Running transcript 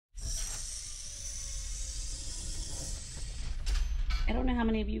I don't know how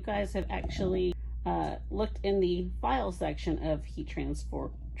many of you guys have actually looked in the file section of Heat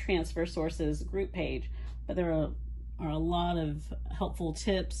Transfer Sources group page, but there are a lot of helpful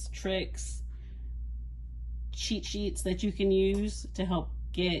tips, tricks, cheat sheets that you can use to help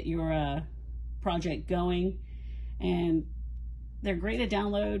get your project going. And they're great to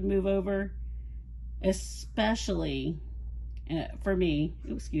download, move over, especially for me,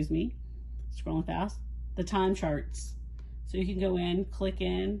 excuse me, scrolling fast, the time charts. So you can go in, click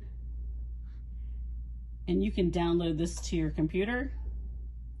in, and you can download this to your computer,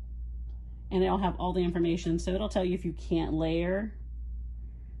 and it'll have all the information. So it'll tell you if you can't layer,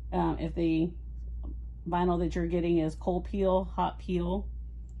 if the vinyl that you're getting is cold peel, hot peel.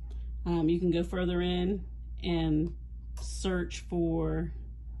 You can go further in and search for,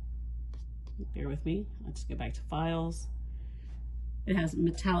 bear with me, let's go back to files. It has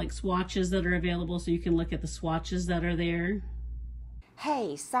metallic swatches that are available, so you can look at the swatches that are there.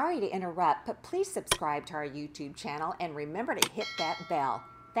 Hey, sorry to interrupt, but please subscribe to our YouTube channel and remember to hit that bell.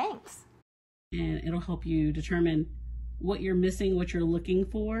 Thanks. And it'll help you determine what you're missing, what you're looking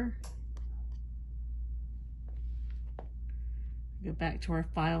for. Go back to our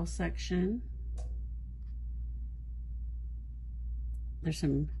file section. There's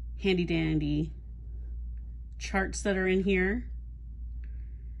some handy dandy charts that are in here.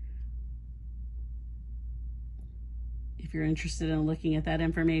 If you're interested in looking at that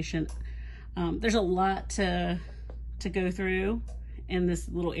information, there's a lot to go through in this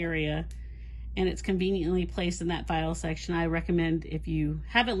little area, and it's conveniently placed in that file section. I recommend, if you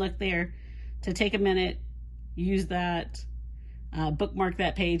haven't looked there, to take a minute, use that, bookmark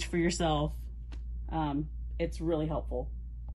that page for yourself. It's really helpful.